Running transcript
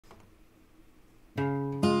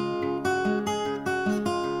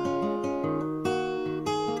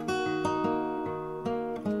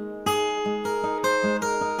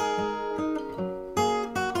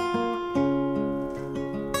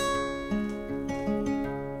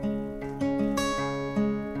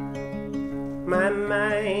My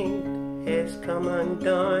mind has come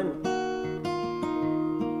undone,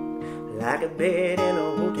 like a bed in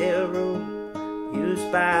a hotel room, used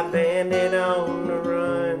by a bandit on the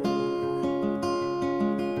run.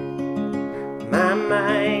 My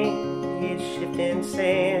mind is shifting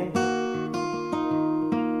sand,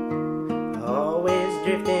 always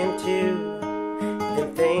drifting to the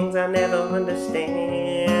things I never understand.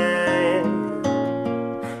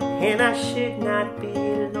 And I should not be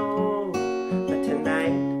alone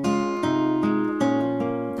tonight,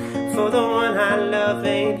 for the one I love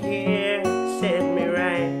ain't here to set me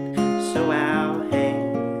right. So I'll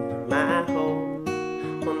hang my hope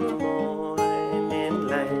on the morning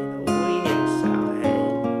light. Oh yes, I'll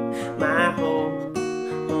hang my hope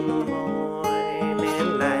on the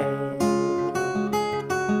morning light.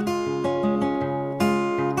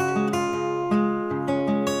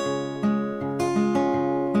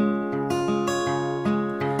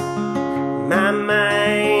 My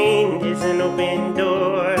mind is an open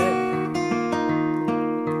door,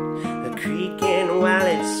 creaking while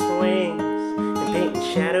it swings and painting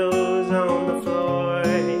shadows on the floor.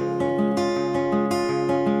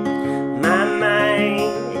 My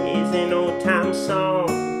mind is an old-time song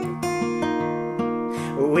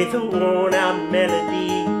with a worn-out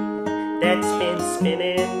melody that's been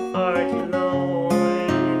spinning far too long.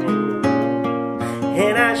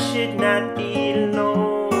 And I should not be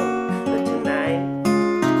alone tonight,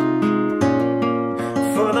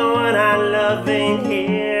 for the one I love ain't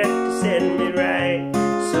here to set me right.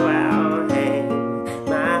 So I'll hang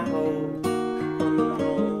my hope on the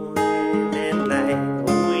morning light.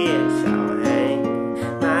 Oh yes, I'll hang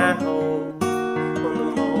my hope on the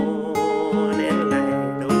morning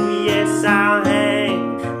light. Oh yes, I'll hang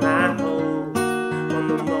my hope on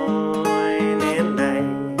the morning light.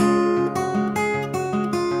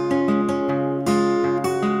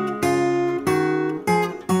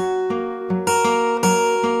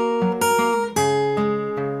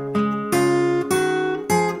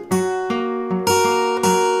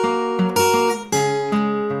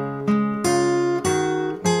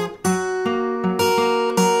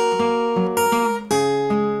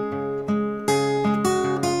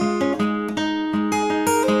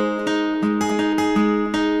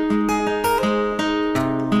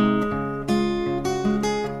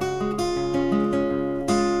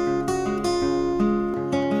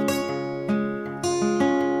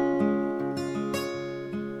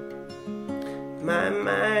 My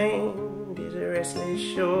mind is a restless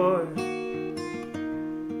shore,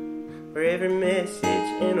 where every message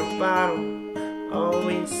in a bottle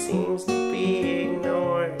always seems to be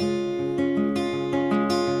ignored.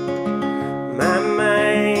 My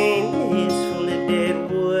mind is full of dead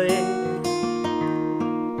wood,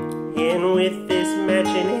 and with this match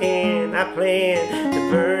in hand I plan to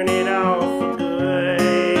burn it all for good.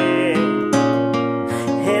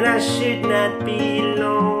 And I should not be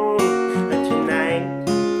alone tonight,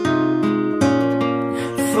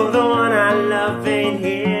 for the one I love ain't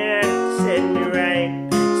here to set me right.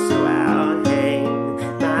 So I'll hang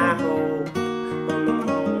my hope on the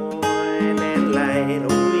morning light.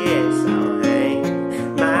 Oh yes, I'll hang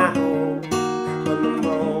my hope on the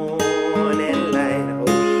morning light.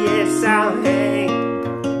 Oh yes, I'll hang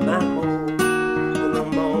my hope on the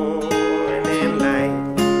morning light.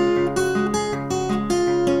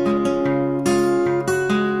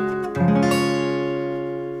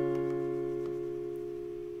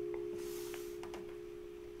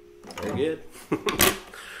 Very good.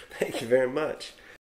 Thank you very much.